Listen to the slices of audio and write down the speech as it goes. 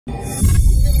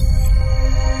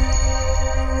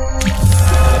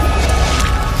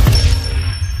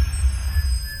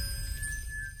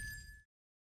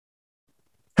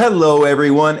Hello,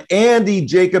 everyone. Andy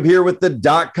Jacob here with the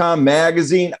DotCom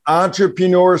Magazine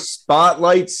Entrepreneur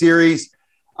Spotlight Series.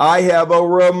 I have a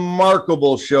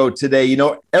remarkable show today. You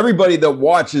know, everybody that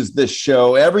watches this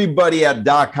show, everybody at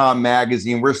DotCom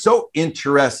Magazine, we're so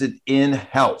interested in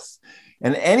health.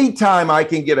 And anytime I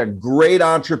can get a great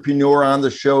entrepreneur on the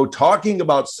show talking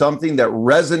about something that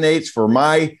resonates for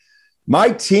my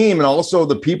team and also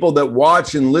the people that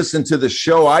watch and listen to the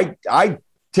show, I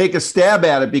take a stab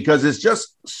at it because it's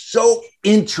just so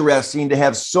interesting to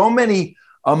have so many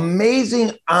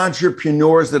amazing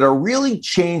entrepreneurs that are really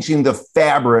changing the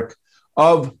fabric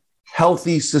of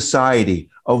healthy society,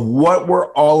 of what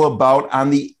we're all about on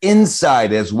the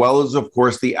inside, as well as, of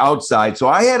course, the outside. So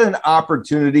I had an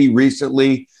opportunity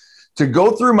recently to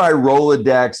go through my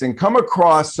Rolodex and come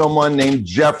across someone named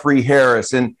Jeffrey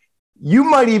Harris. And you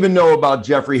might even know about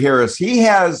Jeffrey Harris. He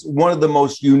has one of the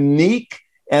most unique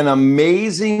and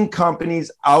amazing companies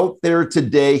out there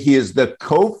today. He is the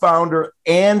co-founder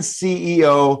and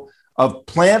CEO of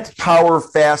Plant Power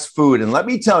Fast Food. And let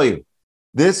me tell you,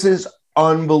 this is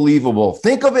unbelievable.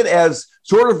 Think of it as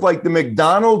sort of like the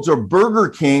McDonald's or Burger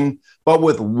King, but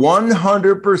with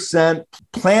 100%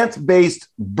 plant-based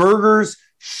burgers,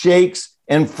 shakes,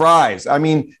 and fries. I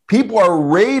mean, people are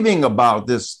raving about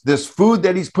this food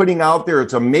that he's putting out there.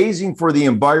 It's amazing for the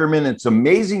environment. It's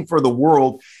amazing for the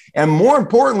world. And more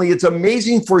importantly, it's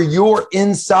amazing for your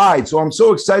inside. So I'm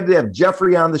so excited to have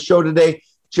Jeffrey on the show today.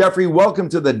 Jeffrey, welcome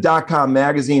to the DotCom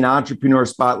Magazine Entrepreneur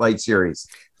Spotlight Series.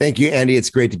 Thank you, Andy.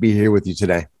 It's great to be here with you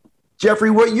today.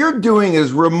 Jeffrey, what you're doing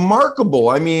is remarkable.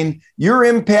 I mean, you're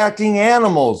impacting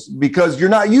animals because you're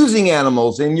not using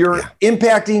animals, and you're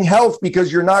impacting health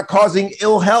because you're not causing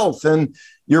ill health. And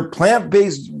your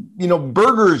plant-based,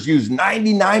 burgers use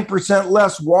 99%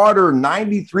 less water,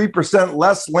 93%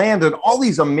 less land, and all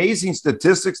these amazing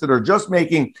statistics that are just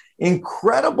making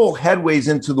incredible headways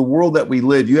into the world that we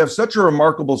live. You have such a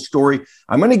remarkable story.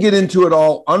 I'm going to get into it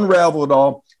all, unravel it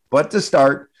all. But to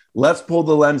start, let's pull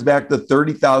the lens back to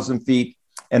 30,000 feet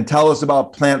and tell us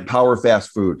about Plant Power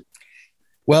Fast Food.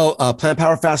 Well, Plant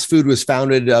Power Fast Food was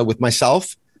founded with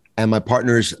myself and my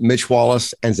partners, Mitch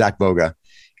Wallace and Zach Boga.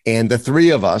 And the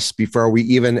three of us, before we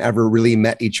even ever really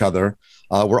met each other,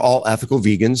 we're all ethical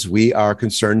vegans. We are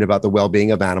concerned about the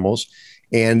well-being of animals.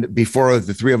 And before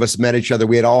the three of us met each other,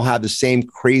 we had all had the same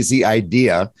crazy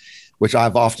idea, which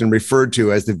I've often referred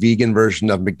to as the vegan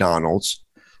version of McDonald's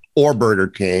or Burger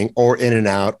King or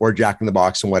In-N-Out or Jack in the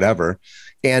Box and whatever.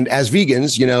 And as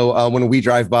vegans, when we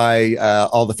drive by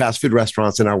all the fast food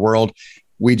restaurants in our world,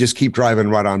 we just keep driving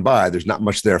right on by. There's not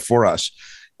much there for us.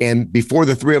 And before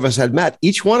the three of us had met,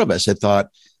 each one of us had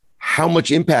thought, how much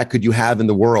impact could you have in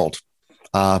the world,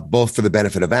 both for the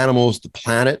benefit of animals, the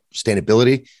planet,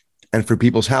 sustainability, and for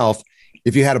people's health,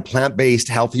 if you had a plant-based,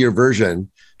 healthier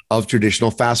version of traditional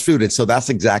fast food? And so that's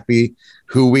exactly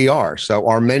who we are. So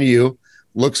our menu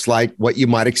looks like what you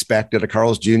might expect at a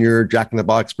Carl's Jr., Jack in the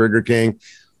Box, Burger King,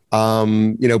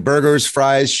 burgers,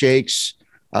 fries, shakes,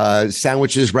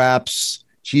 sandwiches, wraps,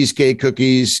 cheesecake,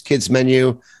 cookies, kids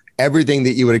menu, everything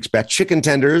that you would expect. Chicken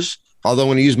tenders, although I'm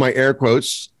going to use my air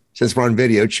quotes since we're on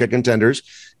video, chicken tenders,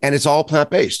 and it's all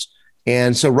plant-based.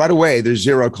 And so right away, there's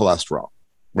zero cholesterol,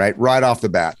 right off the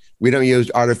bat. We don't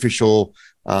use artificial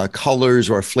colors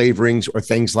or flavorings or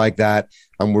things like that.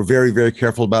 We're very, very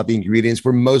careful about the ingredients.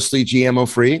 We're mostly GMO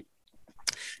free.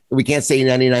 We can't say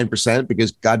 99%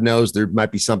 because God knows there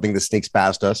might be something that sneaks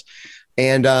past us.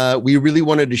 And we really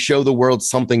wanted to show the world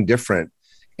something different.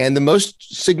 And the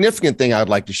most significant thing I'd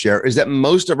like to share is that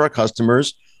most of our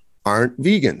customers aren't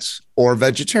vegans or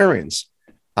vegetarians.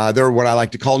 They're what I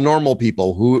like to call normal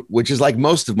people, which is like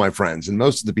most of my friends and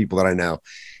most of the people that I know.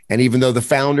 And even though the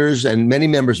founders and many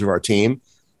members of our team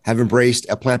have embraced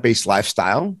a plant-based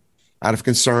lifestyle out of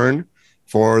concern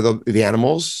for the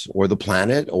animals or the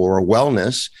planet or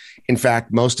wellness, in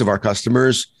fact, most of our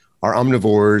customers are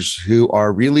omnivores who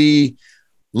are really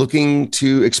looking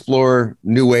to explore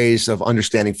new ways of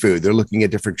understanding food. They're looking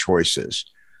at different choices.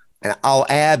 And I'll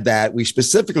add that we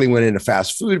specifically went into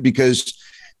fast food because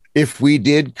if we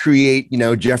did create,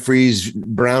 Jeffrey's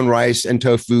brown rice and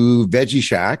tofu veggie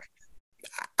shack,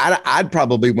 I'd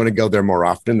probably want to go there more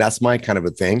often. That's my kind of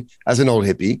a thing as an old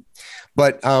hippie.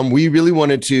 But we really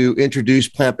wanted to introduce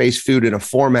plant-based food in a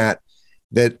format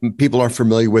that people are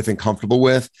familiar with and comfortable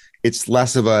with. It's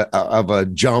less of a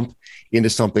jump into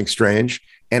something strange.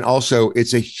 And also,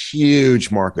 it's a huge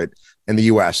market in the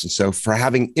US. And so for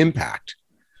having impact,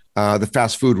 the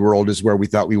fast food world is where we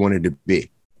thought we wanted to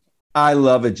be. I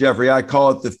love it, Jeffrey. I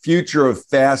call it the future of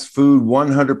fast food,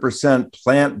 100%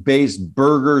 plant-based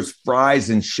burgers, fries,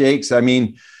 and shakes. I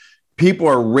mean, people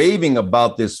are raving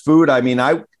about this food. I mean,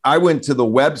 I went to the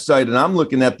website and I'm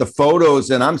looking at the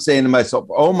photos and I'm saying to myself,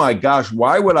 oh my gosh,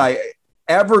 why would I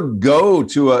ever go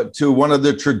to one of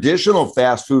the traditional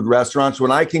fast food restaurants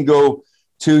when I can go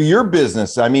to your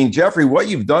business? I mean, Jeffrey, what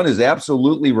you've done is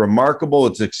absolutely remarkable.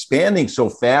 It's expanding so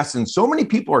fast, and so many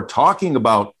people are talking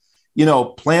about,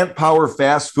 plant power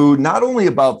fast food, not only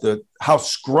about how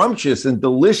scrumptious and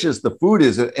delicious the food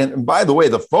is. And by the way,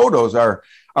 the photos are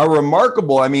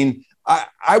remarkable. I mean,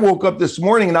 I woke up this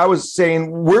morning and I was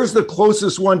saying, where's the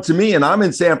closest one to me? And I'm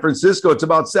in San Francisco. It's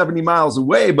about 70 miles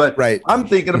away, but right. I'm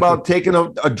thinking about taking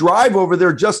a drive over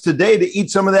there just today to eat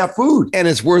some of that food. And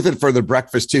it's worth it for the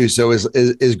breakfast too. So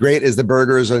as great as the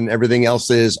burgers and everything else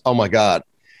is, oh my God,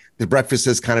 the breakfast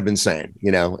is kind of insane.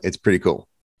 It's pretty cool.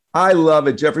 I love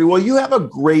it, Jeffrey. Well, you have a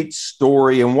great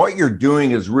story, and what you're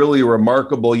doing is really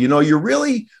remarkable. You're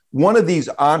really one of these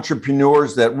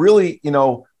entrepreneurs that really,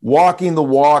 walking the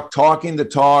walk, talking the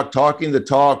talk, talking the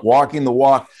talk, walking the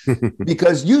walk,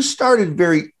 because you started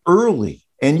very early,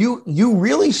 and you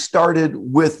really started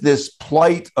with this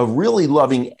plight of really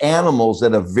loving animals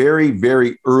at a very,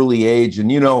 very early age. And,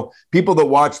 people that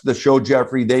watch the show,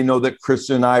 Jeffrey, they know that Chris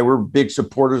and I were big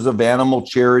supporters of animal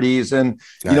charities. And,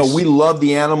 nice. We love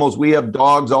the animals. We have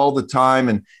dogs all the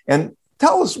time. And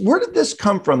tell us, where did this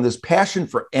come from, this passion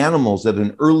for animals at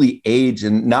an early age?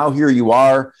 And now here you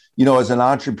are, as an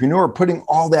entrepreneur, putting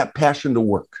all that passion to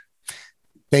work.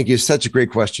 Thank you. Such a great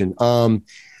question.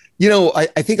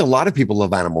 I think a lot of people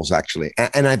love animals, actually.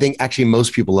 And I think actually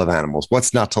most people love animals.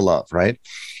 What's not to love, right?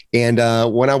 And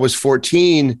when I was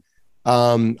 14,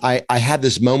 I had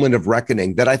this moment of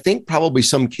reckoning that I think probably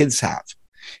some kids have.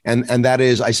 And that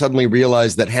is, I suddenly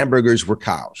realized that hamburgers were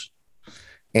cows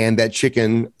and that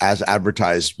chicken, as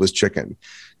advertised, was chicken.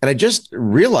 And I just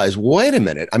realized, wait a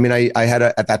minute. I mean, I had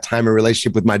at that time a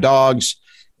relationship with my dogs,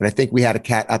 and I think we had a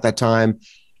cat at that time.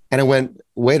 And I went,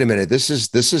 wait a minute, this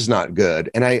is not good.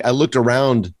 And I looked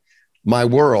around my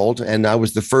world, and I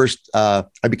was the first, I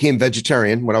became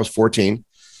vegetarian when I was 14.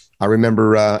 I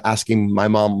remember asking my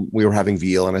mom, we were having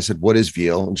veal, and I said, what is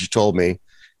veal? And she told me,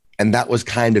 and that was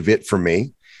kind of it for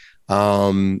me.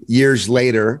 Years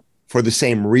later, for the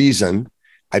same reason,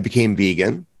 I became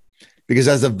vegan, because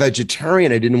as a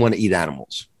vegetarian, I didn't want to eat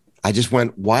animals. I just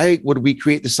went, why would we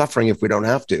create the suffering if we don't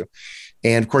have to?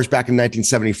 And of course, back in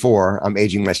 1974, I'm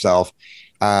aging myself.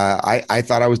 I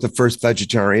thought I was the first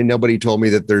vegetarian. Nobody told me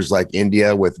that there's like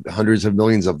India with hundreds of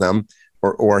millions of them,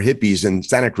 or hippies in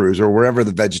Santa Cruz or wherever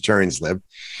the vegetarians live.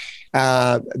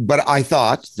 But I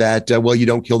thought that, you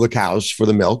don't kill the cows for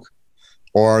the milk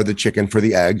or the chicken for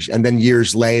the eggs. And then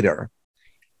years later,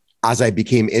 as I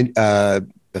became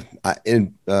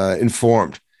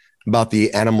informed about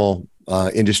the animal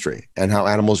industry and how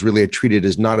animals really are treated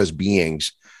as not as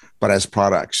beings, but as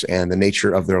products and the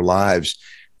nature of their lives,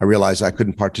 I realized I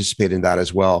couldn't participate in that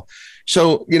as well.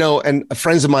 So, and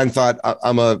friends of mine thought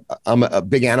I'm a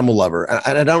big animal lover.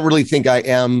 And I don't really think I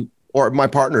am, or my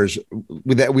partners,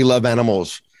 that we love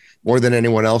animals more than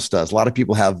anyone else does. A lot of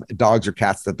people have dogs or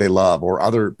cats that they love, or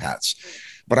other pets.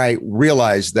 But I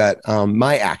realized that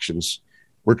my actions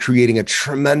were creating a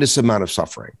tremendous amount of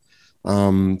suffering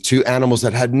to animals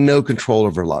that had no control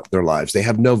over their lives. They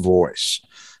have no voice.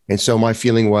 And so my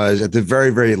feeling was, at the very,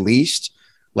 very least,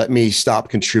 let me stop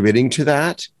contributing to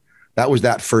that. That was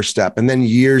that first step. And then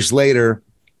years later,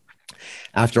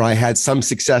 after I had some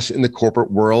success in the corporate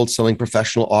world, selling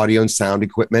professional audio and sound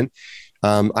equipment,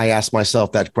 I asked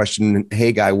myself that question,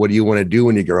 hey, guy, what do you want to do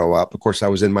when you grow up? Of course, I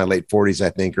was in my late 40s,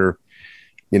 I think, or,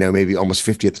 maybe almost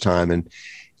 50 at the time. And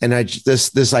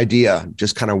this idea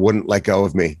just kind of wouldn't let go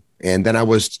of me. And then I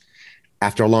was,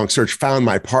 after a long search, found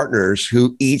my partners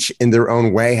who each in their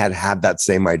own way had that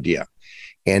same idea.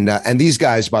 And these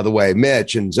guys, by the way,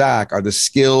 Mitch and Zach, are the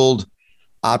skilled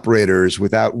operators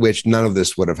without which none of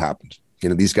this would have happened.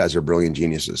 These guys are brilliant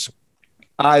geniuses.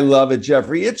 I love it,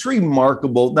 Jeffrey. It's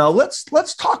remarkable. Now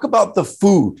let's talk about the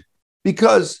food,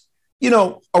 because,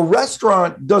 a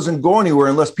restaurant doesn't go anywhere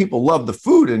unless people love the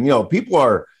food. And, people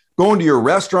are going to your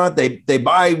restaurant. They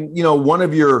buy, one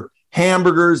of your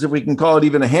hamburgers, if we can call it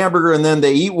even a hamburger, and then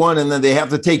they eat one and then they have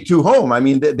to take two home. I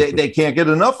mean, they can't get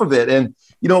enough of it. And,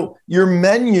 your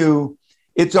menu,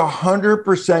 it's 100%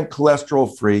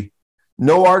 cholesterol free,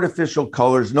 no artificial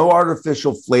colors, no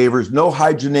artificial flavors, no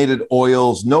hydrogenated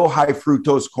oils, no high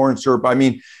fructose corn syrup. I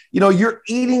mean, you're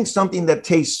eating something that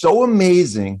tastes so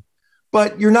amazing,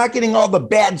 but you're not getting all the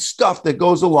bad stuff that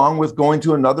goes along with going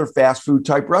to another fast food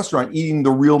type restaurant, eating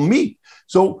the real meat.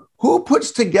 So who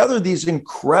puts together these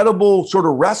incredible sort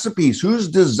of recipes? Who's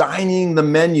designing the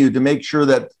menu to make sure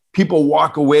that people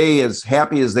walk away as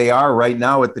happy as they are right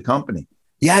now at the company?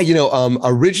 Yeah,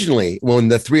 originally when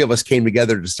the three of us came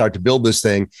together to start to build this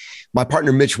thing, my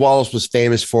partner Mitch Wallace was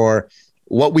famous for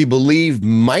what we believe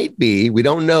might be, we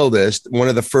don't know this, one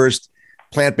of the first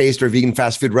plant-based or vegan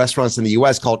fast food restaurants in the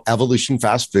US called Evolution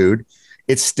Fast Food.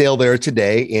 It's still there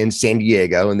today in San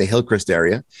Diego in the Hillcrest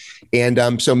area.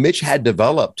 And so Mitch had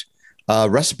developed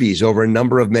recipes over a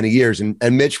number of many years.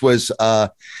 And Mitch was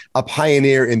a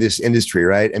pioneer in this industry,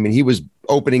 right? I mean, he was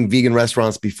opening vegan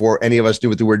restaurants before any of us knew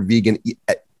what the word vegan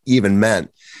even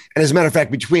meant. And as a matter of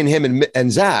fact, between him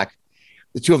and Zach,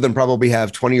 the two of them probably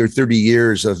have 20 or 30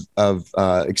 years of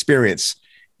experience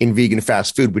in vegan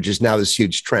fast food, which is now this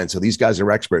huge trend. So these guys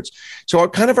are experts. So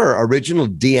our original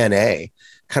DNA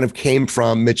kind of came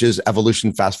from Mitch's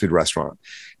Evolution fast food restaurant.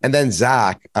 And then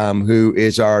Zach, who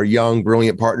is our young,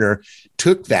 brilliant partner,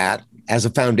 took that as a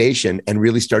foundation and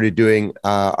really started doing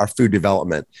our food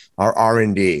development, our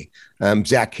R&D.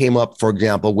 Zach came up, for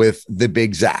example, with the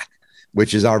Big Zach,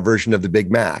 which is our version of the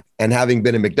Big Mac. And having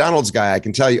been a McDonald's guy, I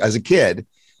can tell you as a kid,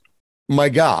 my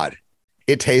God,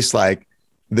 it tastes like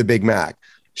the Big Mac.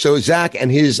 So Zach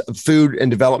and his food and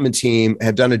development team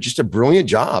have done just a brilliant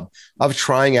job of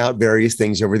trying out various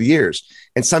things over the years.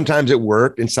 And sometimes it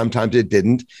worked and sometimes it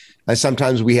didn't. And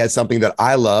sometimes we had something that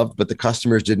I loved, but the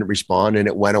customers didn't respond and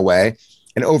it went away.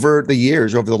 And over the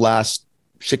years, over the last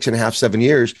 6.5, 7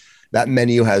 years, that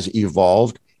menu has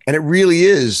evolved. And it really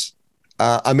is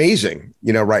amazing,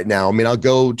 right now. I mean, I'll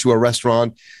go to a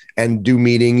restaurant and do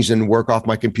meetings and work off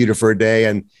my computer for a day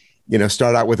and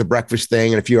start out with a breakfast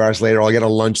thing, and a few hours later, I'll get a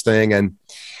lunch thing. And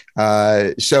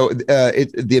so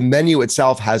the menu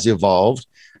itself has evolved.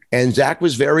 And Zach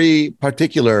was very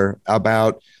particular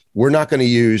about, we're not going to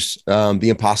use the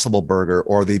Impossible Burger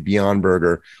or the Beyond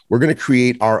Burger. We're going to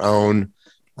create our own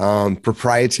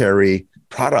proprietary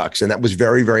products. And that was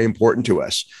very, very important to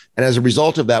us. And as a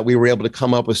result of that, we were able to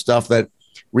come up with stuff that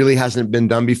really hasn't been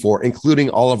done before, including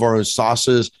all of our own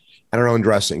sauces and our own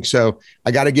dressing. So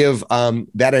I got to give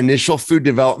that initial food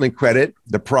development credit,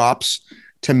 the props,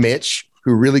 to Mitch,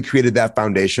 who really created that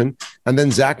foundation. And then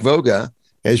Zach Voga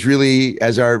has really,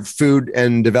 as our food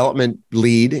and development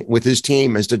lead with his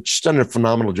team, has just done a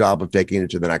phenomenal job of taking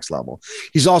it to the next level.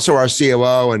 He's also our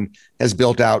COO and has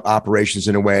built out operations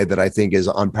in a way that I think is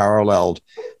unparalleled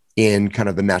in kind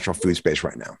of the natural food space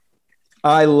right now.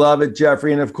 I love it,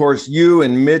 Jeffrey. And of course, you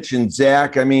and Mitch and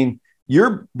Zach, I mean,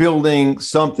 you're building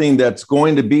something that's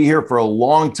going to be here for a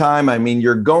long time. I mean,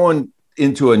 you're going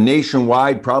into a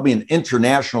nationwide, probably an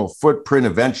international footprint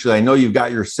eventually. I know you've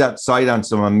got your set sight on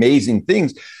some amazing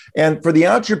things. And for the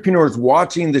entrepreneurs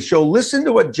watching the show, listen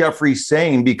to what Jeffrey's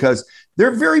saying, because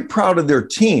they're very proud of their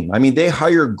team. I mean, they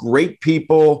hire great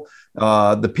people.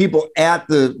 The people at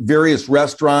the various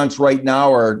restaurants right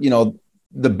now are,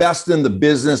 the best in the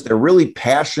business. They're really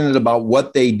passionate about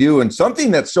what they do. And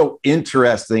something that's so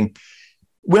interesting,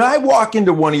 when I walk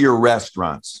into one of your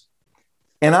restaurants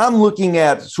and I'm looking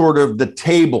at sort of the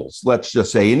tables, let's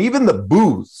just say, and even the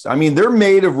booths, I mean, they're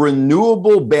made of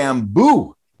renewable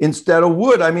bamboo instead of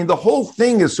wood. I mean, the whole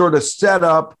thing is sort of set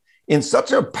up in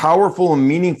such a powerful and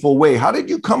meaningful way. How did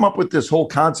you come up with this whole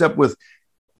concept, with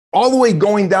all the way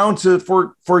going down to,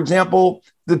 for example,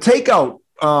 the takeout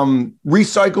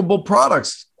recyclable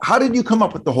products? How did you come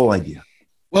up with the whole idea?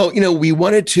 Well, we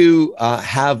wanted to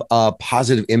have a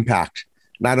positive impact,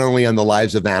 not only on the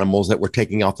lives of animals that we're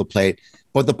taking off the plate,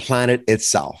 but the planet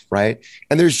itself, right?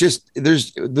 And there's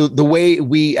the way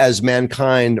we as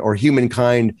mankind or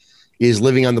humankind is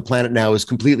living on the planet now is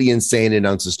completely insane and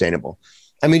unsustainable.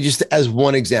 I mean, just as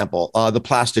one example, the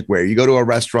plasticware. You go to a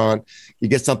restaurant, you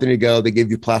get something to go, they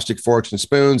give you plastic forks and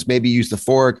spoons, maybe use the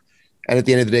fork, and at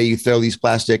the end of the day, you throw these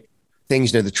plastic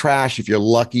things into the trash. If you're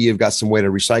lucky, you've got some way to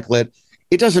recycle it.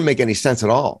 It doesn't make any sense at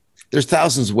all. There's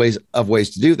thousands of ways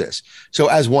to do this. So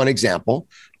as one example,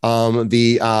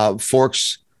 the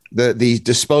forks, the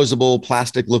disposable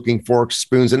plastic looking forks,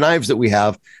 spoons, and knives that we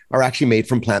have are actually made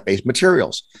from plant-based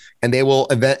materials, and they will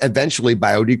eventually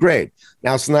biodegrade.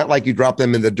 Now, it's not like you drop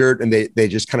them in the dirt and they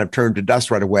just kind of turn to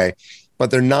dust right away, but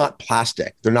they're not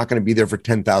plastic. They're not going to be there for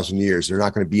 10,000 years. They're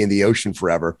not going to be in the ocean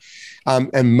forever.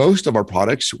 And most of our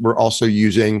products, we're also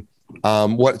using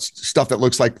stuff that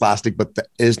looks like plastic, but that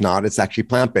is not. It's actually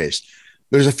plant-based.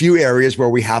 There's a few areas where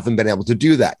we haven't been able to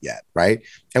do that yet, right?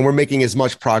 And we're making as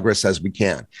much progress as we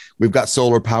can. We've got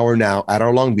solar power now at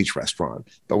our Long Beach restaurant,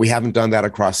 but we haven't done that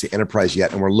across the enterprise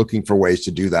yet, and we're looking for ways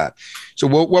to do that. So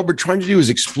what we're trying to do is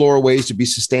explore ways to be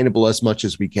sustainable as much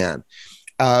as we can.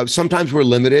 Sometimes we're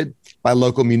limited by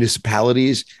local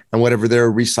municipalities and whatever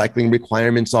their recycling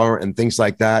requirements are and things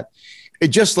like that.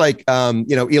 It's just like,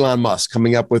 Elon Musk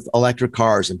coming up with electric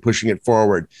cars and pushing it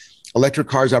forward. Electric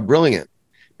cars are brilliant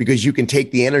because you can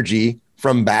take the energy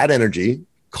from bad energy,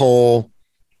 coal,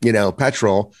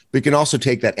 petrol, but you can also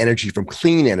take that energy from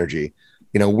clean energy,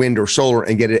 wind or solar,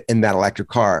 and get it in that electric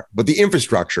car. But the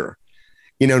infrastructure,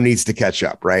 needs to catch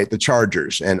up, right? The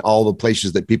chargers and all the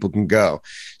places that people can go.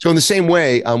 So in the same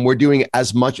way, we're doing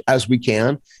as much as we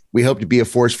can. We hope to be a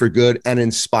force for good and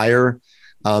inspire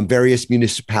various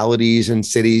municipalities and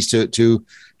cities to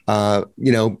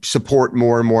support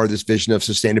more and more this vision of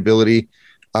sustainability.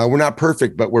 We're not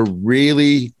perfect, but we're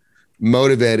really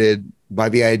motivated by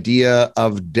the idea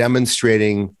of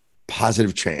demonstrating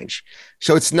positive change.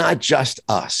 So it's not just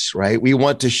us, right? We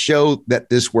want to show that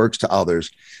this works to others.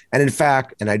 And in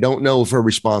fact, and I don't know if we're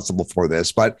responsible for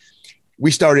this, but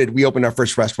we opened our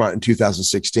first restaurant in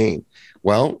 2016.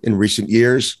 Well, in recent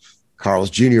years, Carl's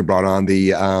Jr. brought on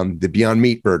the Beyond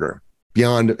Meat burger,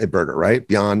 Beyond a burger, right?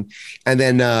 Beyond, and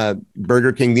then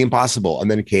Burger King, the Impossible, and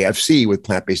then KFC with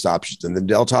plant-based options, and then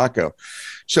Del Taco.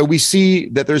 So we see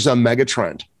that there's a mega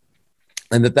trend,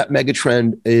 and that mega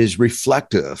trend is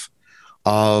reflective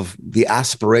of the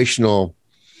aspirational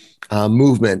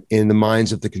movement in the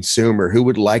minds of the consumer who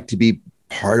would like to be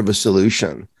part of a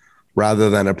solution rather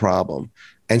than a problem.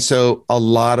 And so a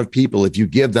lot of people, if you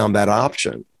give them that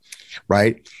option,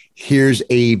 right? Here's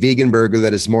a vegan burger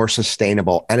that is more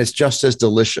sustainable and it's just as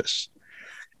delicious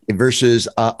versus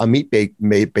a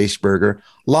meat-based burger.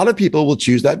 A lot of people will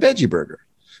choose that veggie burger.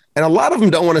 And a lot of them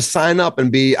don't want to sign up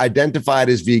and be identified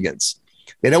as vegans.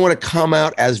 They don't want to come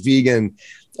out as vegan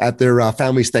at their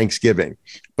family's Thanksgiving.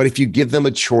 But if you give them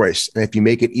a choice and if you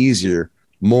make it easier,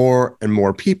 more and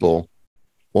more people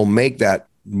will make that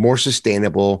more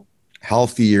sustainable,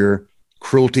 healthier,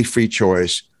 cruelty-free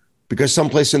choice because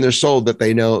someplace in their soul that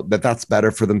they know that that's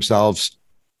better for themselves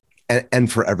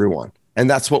and for everyone. And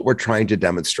that's what we're trying to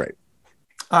demonstrate.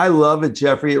 I love it,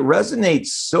 Jeffrey. It resonates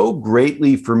so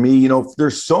greatly for me.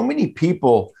 There's so many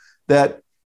people that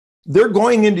they're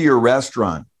going into your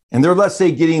restaurant and they're, let's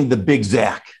say, getting the Big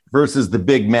Zac versus the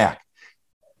Big Mac.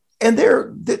 And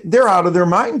they're out of their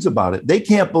minds about it. They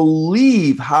can't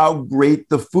believe how great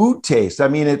the food tastes. I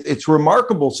mean, it's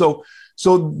remarkable. So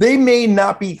they may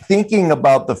not be thinking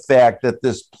about the fact that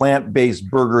this plant-based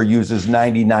burger uses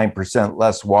 99%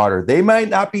 less water. They might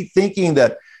not be thinking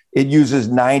that it uses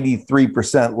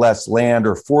 93% less land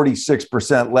or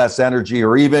 46% less energy,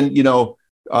 or even,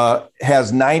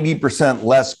 has 90%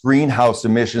 less greenhouse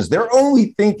emissions. They're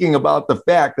only thinking about the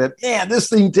fact that, man, this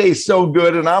thing tastes so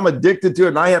good and I'm addicted to it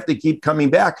and I have to keep coming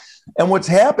back. And what's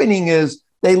happening is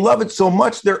they love it so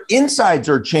much, their insides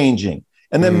are changing.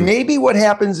 And then maybe what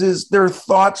happens is their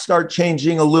thoughts start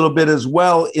changing a little bit as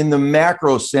well in the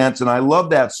macro sense. And I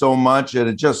love that so much. And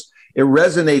it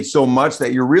resonates so much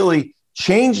that you're really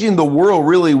changing the world,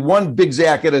 really one Big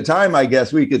Zac at a time, I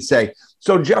guess we could say.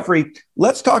 So Jeffrey,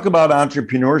 let's talk about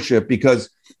entrepreneurship,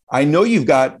 because I know you've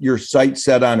got your sight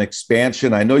set on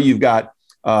expansion. I know you've got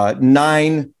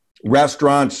 9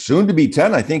 restaurants, soon to be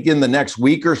 10, I think in the next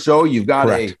week or so. You've got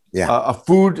a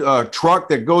food truck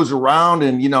that goes around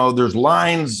and, there's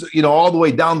lines, all the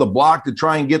way down the block to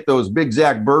try and get those Big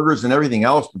Zac burgers and everything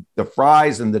else, the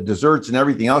fries and the desserts and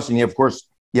everything else. And of course,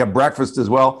 you have breakfast as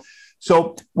well.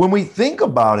 So when we think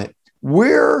about it,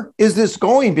 where is this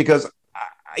going? Because,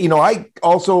 I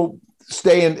also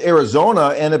stay in Arizona,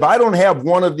 and if I don't have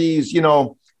one of these,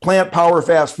 plant power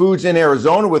fast foods in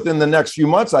Arizona within the next few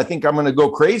months, I think I'm going to go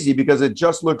crazy because it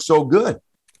just looks so good.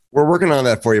 We're working on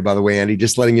that for you, by the way, Andy,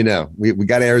 just letting you know. We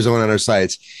got Arizona on our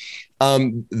sites.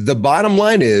 The bottom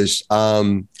line is,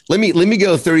 let me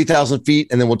go 30,000 feet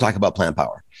and then we'll talk about plant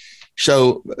power.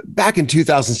 So back in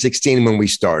 2016, when we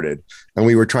started and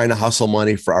we were trying to hustle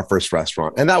money for our first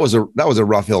restaurant, and that was a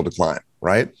rough hill to climb,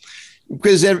 right?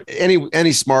 Because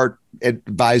any smart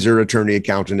advisor, attorney,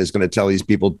 accountant is going to tell these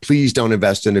people, please don't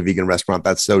invest in a vegan restaurant.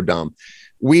 That's so dumb.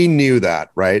 We knew that,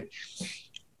 right?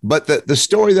 But the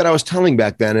story that I was telling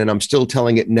back then, and I'm still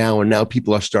telling it now, and now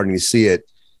people are starting to see it,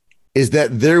 is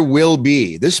that there will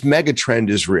be, this mega trend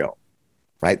is real,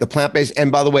 right? The plant-based,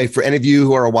 and by the way, for any of you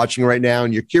who are watching right now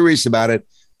and you're curious about it,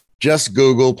 just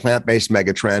Google plant-based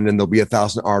mega trend and there'll be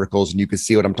 1,000 articles and you can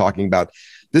see what I'm talking about.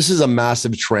 This is a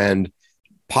massive trend,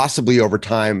 possibly over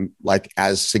time, like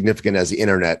as significant as the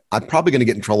internet. I'm probably going to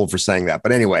get in trouble for saying that.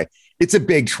 But anyway, it's a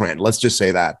big trend. Let's just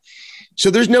say that. So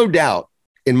there's no doubt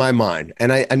in my mind,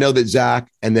 and I know that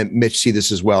Zach and then Mitch see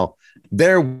this as well,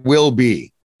 there will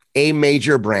be a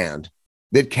major brand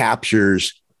that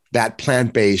captures that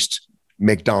plant-based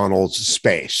McDonald's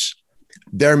space.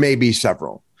 There may be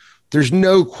several. There's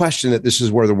no question that this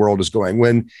is where the world is going.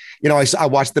 When, I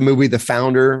watched the movie The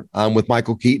Founder with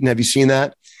Michael Keaton. Have you seen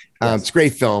that? It's a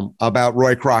great film about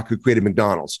Roy Kroc, who created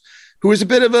McDonald's, who was a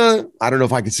bit of a, I don't know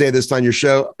if I could say this on your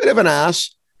show, a bit of an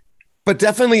ass, but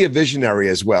definitely a visionary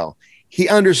as well. He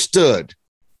understood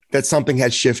that something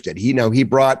had shifted. He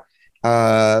brought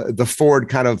the Ford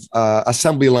kind of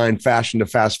assembly line fashion to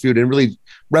fast food and really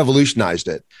revolutionized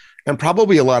it. And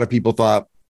probably a lot of people thought,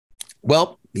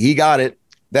 well, he got it.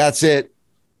 That's it.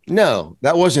 No,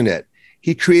 that wasn't it.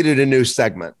 He created a new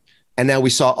segment. And now we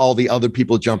saw all the other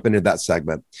people jump into that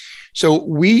segment. So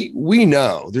we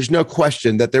know there's no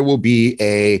question that there will be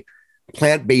a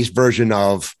plant-based version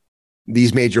of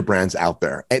these major brands out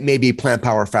there. It may be Plant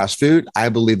Power Fast Food. I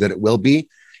believe that it will be.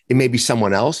 It may be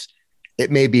someone else.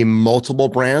 It may be multiple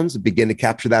brands that begin to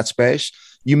capture that space.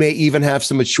 You may even have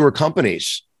some mature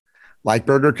companies like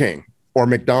Burger King or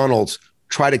McDonald's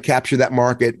try to capture that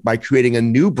market by creating a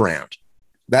new brand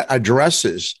that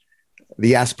addresses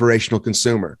the aspirational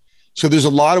consumer. So there's a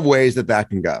lot of ways that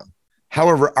can go.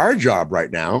 However, our job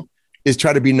right now is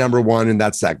try to be number one in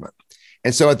that segment.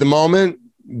 And so at the moment,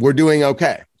 we're doing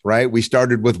okay, right? We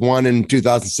started with one in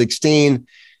 2016.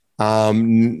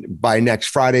 By next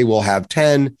Friday, we'll have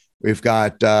 10. We've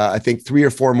got, I think, 3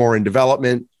 or 4 more in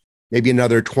development, maybe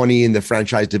another 20 in the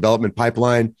franchise development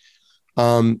pipeline.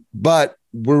 But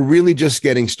we're really just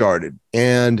getting started.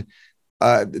 And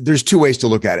there's 2 ways to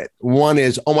look at it. One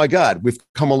is, oh my God, we've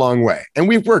come a long way and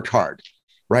we've worked hard,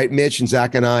 right? Mitch and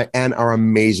Zach and I and our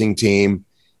amazing team,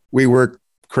 we work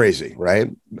crazy, right?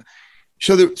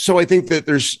 So I think that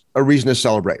there's a reason to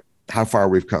celebrate how far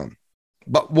we've come.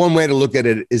 But one way to look at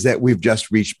it is that we've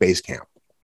just reached base camp.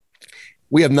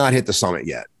 We have not hit the summit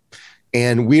yet.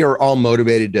 And we are all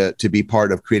motivated to be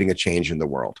part of creating a change in the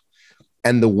world.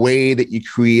 And the way that you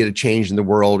create a change in the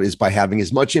world is by having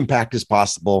as much impact as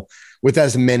possible with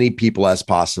as many people as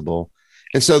possible.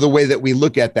 And so the way that we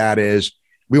look at that is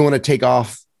we want to take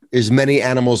off as many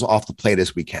animals off the plate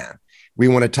as we can. We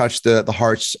want to touch the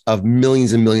hearts of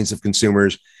millions and millions of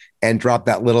consumers and drop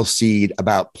that little seed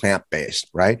about plant-based,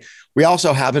 right? We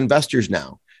also have investors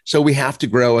now. So we have to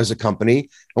grow as a company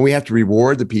and we have to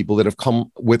reward the people that have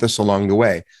come with us along the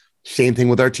way. Same thing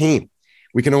with our team.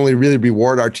 We can only really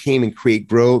reward our team and create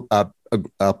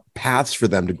paths for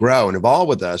them to grow and evolve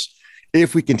with us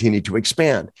if we continue to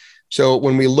expand. So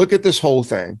when we look at this whole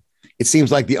thing, it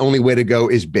seems like the only way to go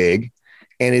is big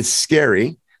and it's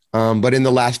scary. But in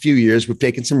the last few years, we've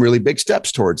taken some really big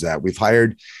steps towards that. We've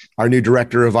hired our new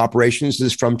director of operations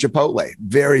is from Chipotle,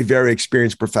 very, very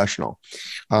experienced professional.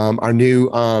 Our new,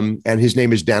 and his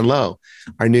name is Dan Lowe.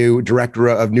 Our new director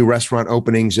of new restaurant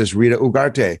openings is Rita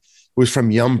Ugarte, who's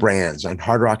from Yum Brands and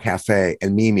Hard Rock Cafe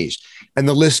and Mimi's. And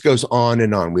the list goes on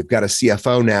and on. We've got a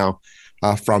CFO now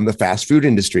from the fast food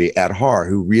industry at Har,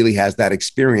 who really has that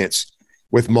experience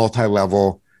with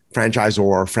multi-level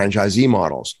franchisee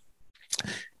models.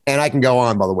 And I can go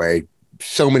on, by the way,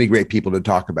 so many great people to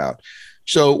talk about.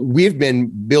 So we've been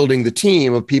building the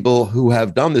team of people who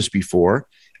have done this before,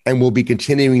 and we'll be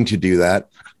continuing to do that.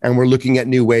 And we're looking at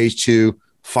new ways to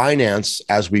finance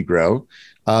as we grow.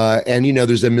 And,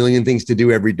 there's a million things to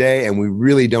do every day, and we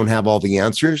really don't have all the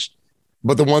answers.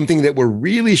 But the one thing that we're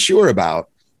really sure about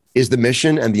is the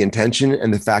mission and the intention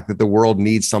and the fact that the world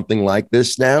needs something like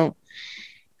this now.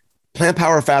 Plant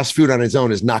Power Fast Food on its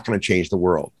own is not going to change the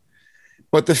world.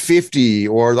 But the 50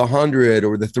 or the 100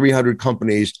 or the 300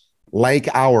 companies like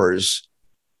ours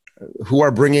who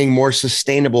are bringing more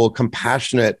sustainable,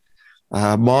 compassionate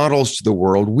models to the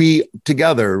world, we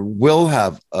together will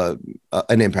have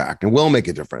an impact and will make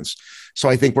a difference. So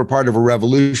I think we're part of a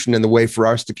revolution, and the way for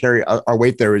us to carry our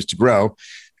weight there is to grow,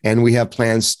 and we have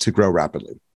plans to grow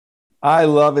rapidly. I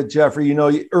love it, Jeffrey.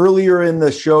 Earlier in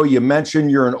the show, you mentioned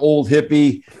you're an old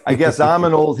hippie. I guess I'm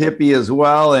an old hippie as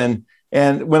well. And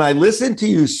when I listen to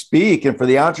you speak, and for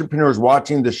the entrepreneurs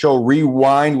watching the show,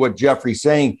 rewind what Jeffrey's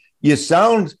saying, you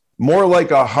sound more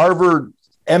like a Harvard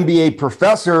MBA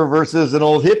professor versus an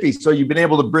old hippie. So you've been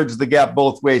able to bridge the gap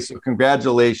both ways. So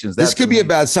congratulations. This could be a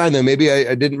bad sign, though. Maybe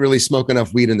I didn't really smoke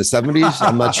enough weed in the 70s.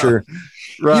 I'm not sure.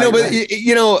 Right,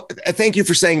 thank you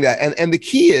for saying that. And the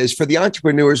key is for the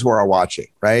entrepreneurs who are watching,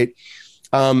 right?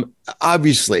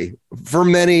 Obviously, for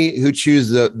many who choose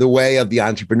the way of the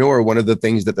entrepreneur, one of the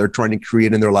things that they're trying to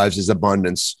create in their lives is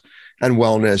abundance and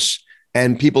wellness.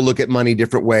 And people look at money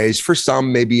different ways. For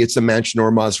some, maybe it's a mansion or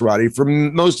a Maserati. For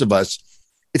most of us,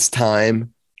 it's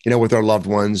time, with our loved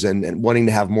ones and wanting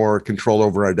to have more control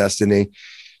over our destiny.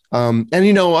 I'm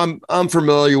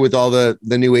familiar with all the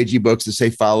new agey books that say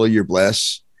follow your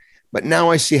bliss, but now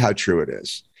I see how true it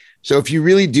is. So if you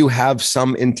really do have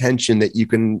some intention that you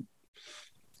can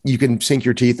sink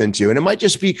your teeth into, and it might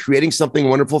just be creating something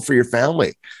wonderful for your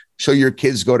family, so your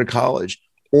kids go to college,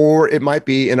 Or it might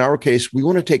be, in our case, we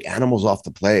want to take animals off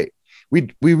the plate.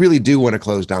 We really do want to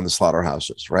close down the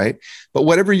slaughterhouses, right? But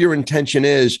whatever your intention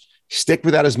is, stick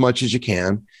with that as much as you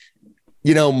can.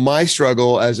 You know, my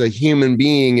struggle as a human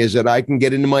being is that I can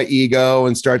get into my ego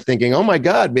and start thinking, oh my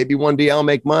God, maybe one day I'll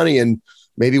make money and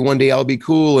maybe one day I'll be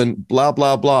cool and blah,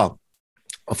 blah, blah.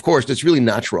 Of course, it's really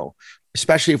natural,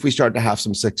 especially if we start to have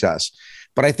some success.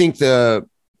 But I think the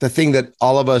thing that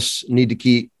all of us need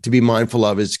to be mindful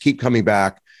of is keep coming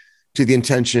back to the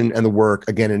intention and the work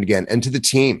again and again, and to the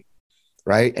team,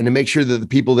 right? And to make sure that the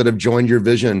people that have joined your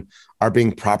vision are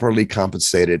being properly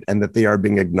compensated and that they are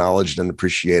being acknowledged and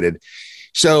appreciated.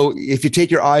 So if you take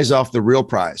your eyes off the real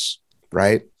prize,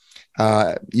 right,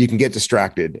 you can get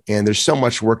distracted, and there's so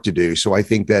much work to do. So I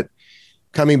think that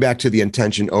coming back to the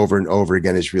intention over and over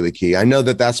again is really key. I know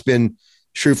that that's been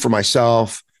true for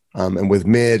myself, and with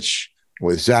Mitch,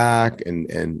 with Zach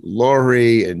and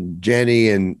Lori and Jenny,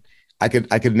 and I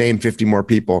could name 50 more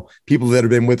people that have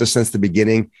been with us since the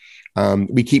beginning.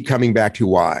 We keep coming back to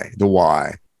the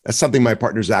why. That's something my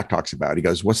partner Zach talks about. He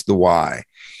goes, "What's the why?"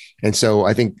 And so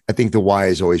I think the why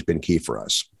has always been key for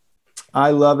us.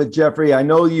 I love it, Jeffrey. I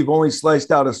know you've only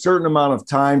sliced out a certain amount of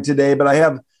time today, but I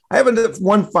have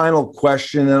one final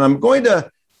question, and I'm going to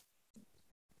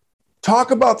talk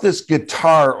about this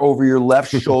guitar over your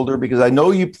left shoulder, because I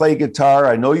know you play guitar.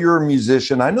 I know you're a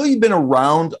musician. I know you've been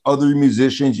around other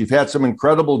musicians. You've had some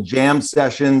incredible jam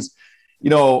sessions,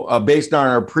 based on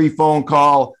our pre-phone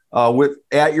call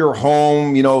at your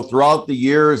home, throughout the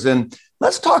years. And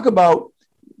let's talk about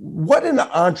what an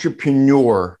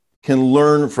entrepreneur can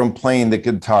learn from playing the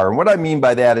guitar. And what I mean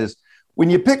by that is, when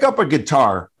you pick up a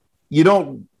guitar, you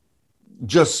don't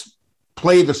just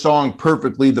play the song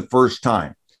perfectly the first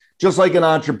time. Just like an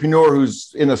entrepreneur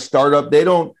who's in a startup, they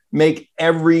don't make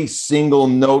every single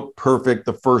note perfect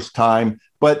the first time.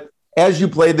 But as you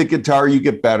play the guitar, you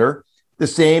get better. The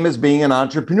same as being an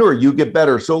entrepreneur, you get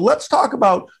better. So let's talk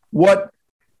about what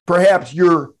perhaps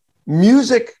your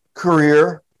music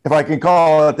career, if I can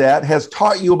call it that, has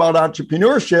taught you about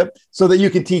entrepreneurship, so that you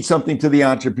can teach something to the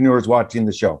entrepreneurs watching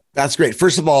the show. That's great.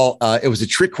 First of all, it was a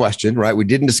trick question, right? We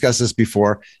didn't discuss this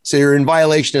before. So you're in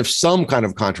violation of some kind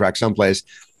of contract someplace.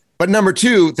 But number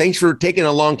two, thanks for taking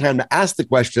a long time to ask the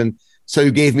question. So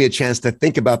you gave me a chance to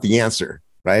think about the answer,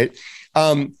 right?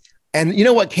 And you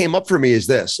know what came up for me is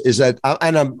that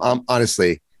I'm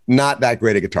honestly not that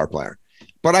great a guitar player,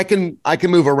 but I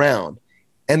can move around.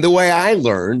 And the way I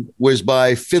learned was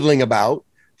by fiddling about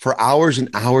for hours and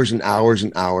hours and hours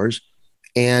and hours.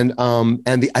 And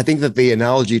I think that the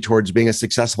analogy towards being a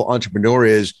successful entrepreneur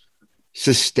is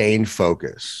sustained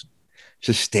focus.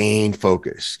 Sustained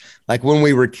focus. Like when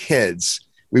we were kids,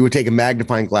 we would take a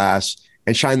magnifying glass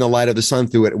and shine the light of the sun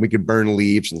through it, and we could burn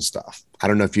leaves and stuff. I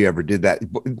don't know if you ever did that.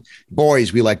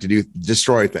 Boys, we like to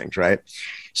destroy things, right?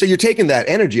 So you're taking that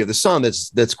energy of the sun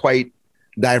that's quite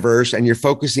diverse, and you're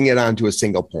focusing it onto a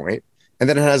single point, and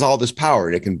then it has all this power,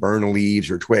 and it can burn leaves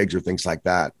or twigs or things like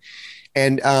that.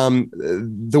 And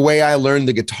the way I learned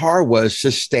the guitar was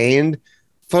sustained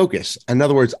focus. In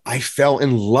other words, I fell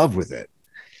in love with it,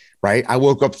 right? I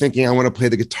woke up thinking, I want to play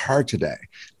the guitar today.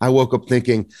 I woke up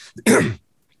thinking,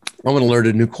 I want to learn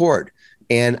a new chord.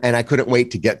 And I couldn't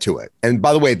wait to get to it. And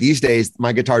by the way, these days,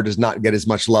 my guitar does not get as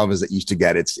much love as it used to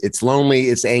get. It's lonely.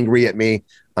 It's angry at me.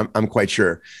 I'm quite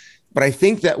sure. But I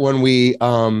think that when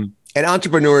and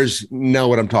entrepreneurs know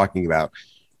what I'm talking about.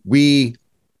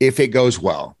 If it goes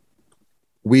well,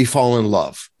 we fall in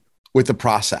love with the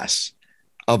process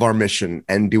of our mission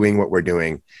and doing what we're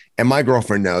doing. And my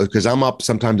girlfriend knows, because I'm up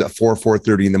sometimes at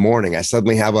 4:30 in the morning. I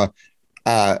suddenly have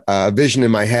a vision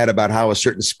in my head about how a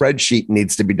certain spreadsheet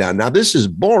needs to be done. Now, this is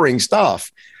boring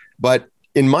stuff, but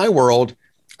in my world,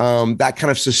 that kind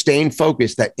of sustained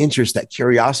focus, that interest, that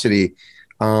curiosity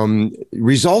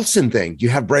results in things. You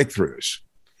have breakthroughs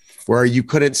where you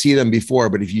couldn't see them before,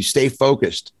 but if you stay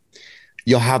focused,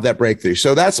 you'll have that breakthrough.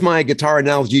 So that's my guitar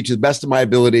analogy to the best of my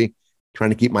ability, trying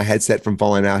to keep my headset from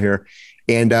falling out here.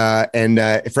 And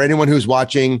for anyone who's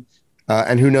watching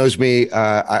and who knows me,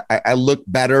 I look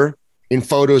better in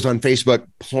photos on Facebook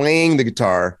playing the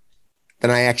guitar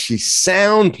than I actually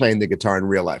sound playing the guitar in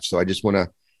real life. So I just want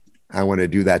to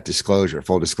do that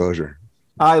full disclosure.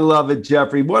 I love it,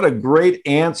 Jeffrey. What a great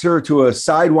answer to a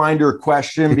sidewinder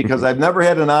question, because I've never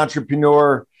had an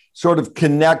entrepreneur sort of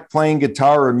connect playing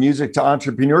guitar or music to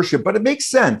entrepreneurship, but it makes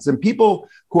sense. And people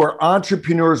who are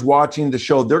entrepreneurs watching the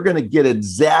show, they're going to get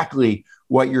exactly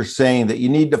what you're saying, that you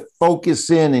need to focus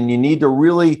in and you need to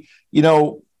really,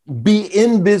 be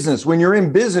in business. When you're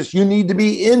in business, you need to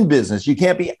be in business. You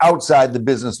can't be outside the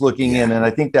business looking in. And I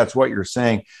think that's what you're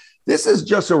saying. This is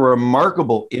just a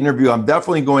remarkable interview. I'm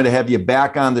definitely going to have you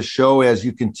back on the show as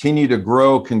you continue to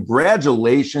grow.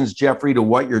 Congratulations, Jeffrey, to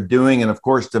what you're doing. And of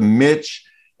course, to Mitch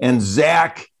and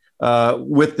Zach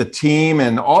with the team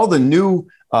and all the new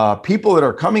people that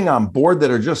are coming on board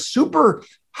that are just super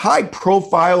high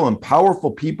profile and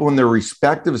powerful people in their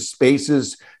respective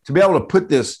spaces to be able to put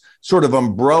this sort of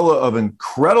umbrella of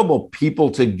incredible people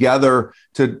together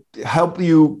to help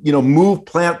you, move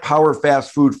plant power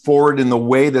fast food forward in the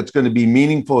way that's going to be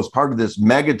meaningful as part of this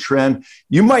mega trend.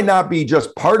 You might not be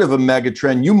just part of a mega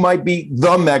trend. You might be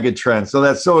the mega trend. So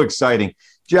that's so exciting.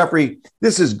 Jeffrey,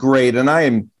 this is great. And I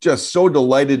am just so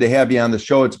delighted to have you on the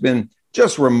show. It's been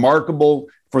just remarkable.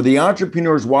 For the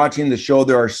entrepreneurs watching the show,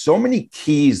 there are so many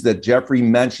keys that Jeffrey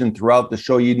mentioned throughout the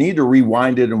show. You need to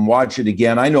rewind it and watch it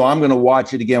again. I know I'm going to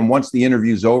watch it again once the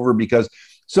interview's over because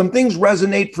some things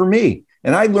resonate for me.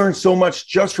 And I learned so much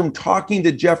just from talking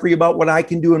to Jeffrey about what I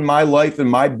can do in my life and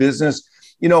my business,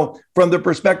 from the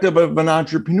perspective of an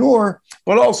entrepreneur,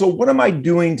 but also what am I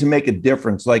doing to make a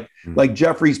difference? Like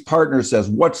Jeffrey's partner says,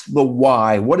 what's the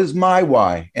why? What is my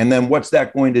why? And then what's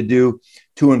that going to do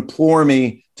to implore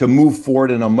me to move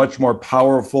forward in a much more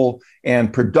powerful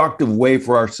and productive way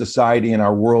for our society and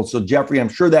our world. So Jeffrey, I'm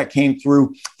sure that came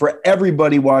through for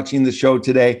everybody watching the show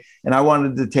today. And I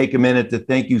wanted to take a minute to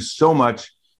thank you so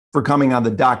much for coming on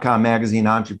the .com Magazine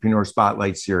Entrepreneur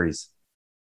Spotlight Series.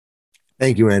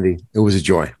 Thank you, Andy. It was a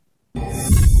joy.